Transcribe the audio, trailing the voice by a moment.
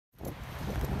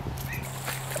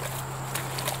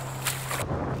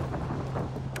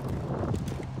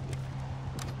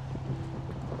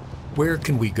Where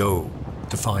can we go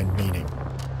to find meaning?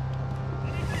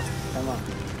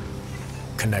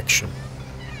 Connection.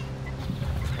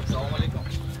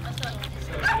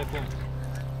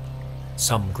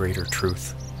 Some greater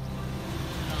truth.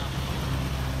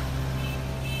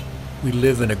 We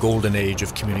live in a golden age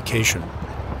of communication,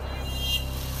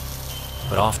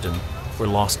 but often we're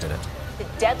lost in it. The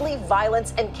deadly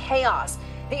violence and chaos.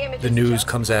 The news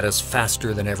comes at us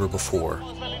faster than ever before.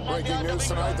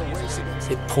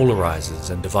 It polarizes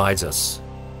and divides us.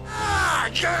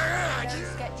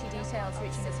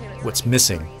 What's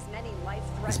missing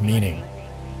is meaning.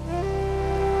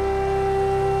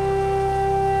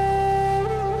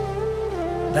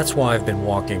 That's why I've been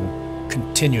walking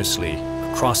continuously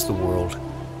across the world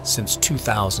since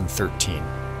 2013.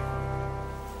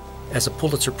 As a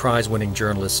Pulitzer Prize-winning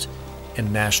journalist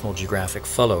and National Geographic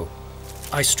Fellow,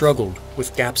 I struggled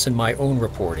with gaps in my own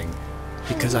reporting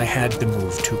because I had to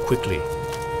move too quickly.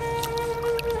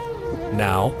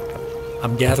 Now,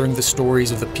 I'm gathering the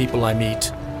stories of the people I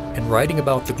meet and writing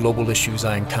about the global issues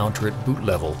I encounter at boot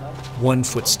level, one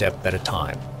footstep at a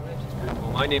time.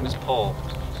 My name is Paul.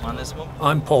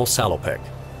 I'm Paul Salopek,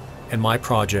 and my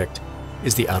project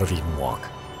is the Out of Eden Walk.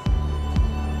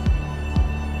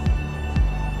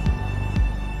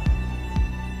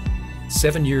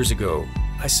 Seven years ago,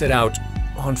 I set out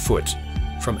on foot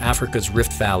from Africa's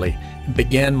Rift Valley and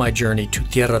began my journey to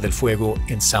Tierra del Fuego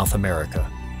in South America.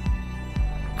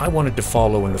 I wanted to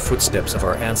follow in the footsteps of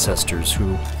our ancestors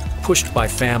who, pushed by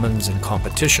famines and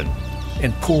competition,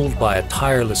 and pulled by a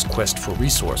tireless quest for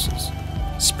resources,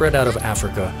 spread out of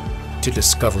Africa to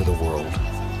discover the world.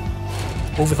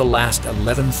 Over the last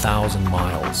 11,000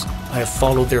 miles, I have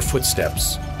followed their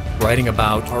footsteps, writing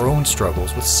about our own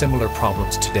struggles with similar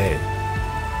problems today.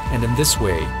 And in this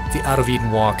way, the Out of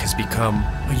Eden Walk has become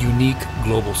a unique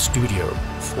global studio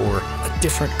for a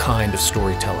different kind of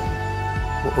storytelling,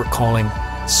 what we're calling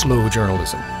slow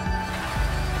journalism.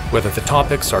 Whether the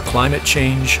topics are climate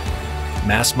change,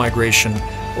 mass migration,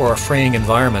 or a fraying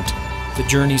environment, the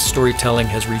journey's storytelling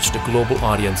has reached a global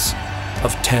audience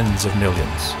of tens of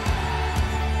millions.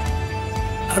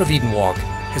 Out of Eden Walk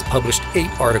has published 8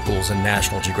 articles in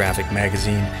National Geographic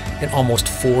magazine and almost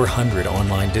 400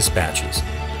 online dispatches,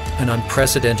 an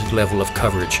unprecedented level of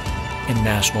coverage in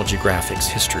National Geographic's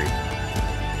history.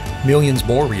 Millions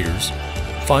more readers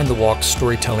find the walk's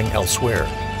storytelling elsewhere.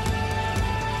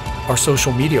 Our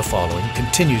social media following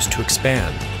continues to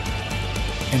expand,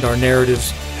 and our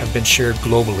narratives have been shared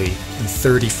globally in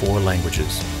 34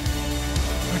 languages.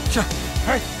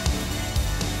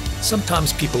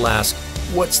 Sometimes people ask,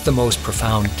 what's the most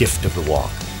profound gift of the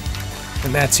walk?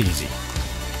 And that's easy.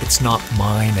 It's not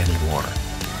mine anymore.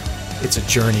 It's a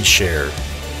journey shared.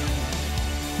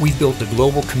 We've built a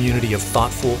global community of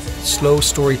thoughtful, slow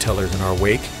storytellers in our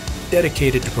wake,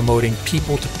 dedicated to promoting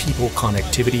people-to-people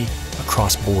connectivity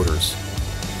across borders.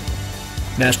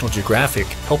 National Geographic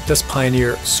helped us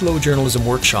pioneer slow journalism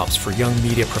workshops for young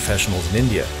media professionals in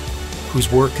India,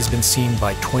 whose work has been seen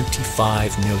by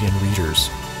 25 million readers.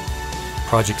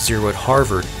 Project Zero at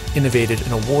Harvard innovated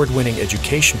an award-winning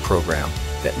education program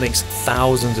that links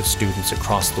thousands of students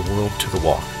across the world to the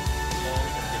walk.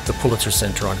 The Pulitzer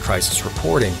Center on Crisis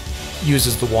Reporting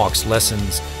uses the walk's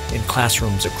lessons in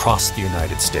classrooms across the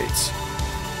United States.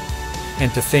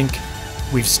 And to think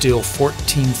we've still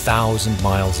 14,000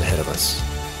 miles ahead of us.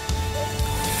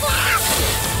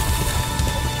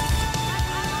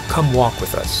 Come walk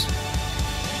with us.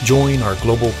 Join our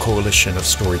global coalition of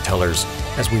storytellers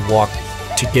as we walk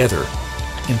together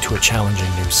into a challenging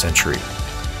new century.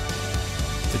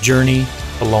 The journey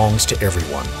belongs to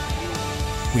everyone.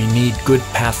 We need good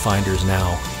pathfinders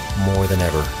now more than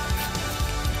ever.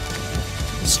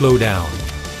 Slow down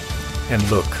and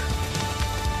look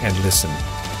and listen.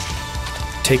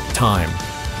 Take time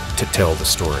to tell the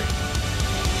story.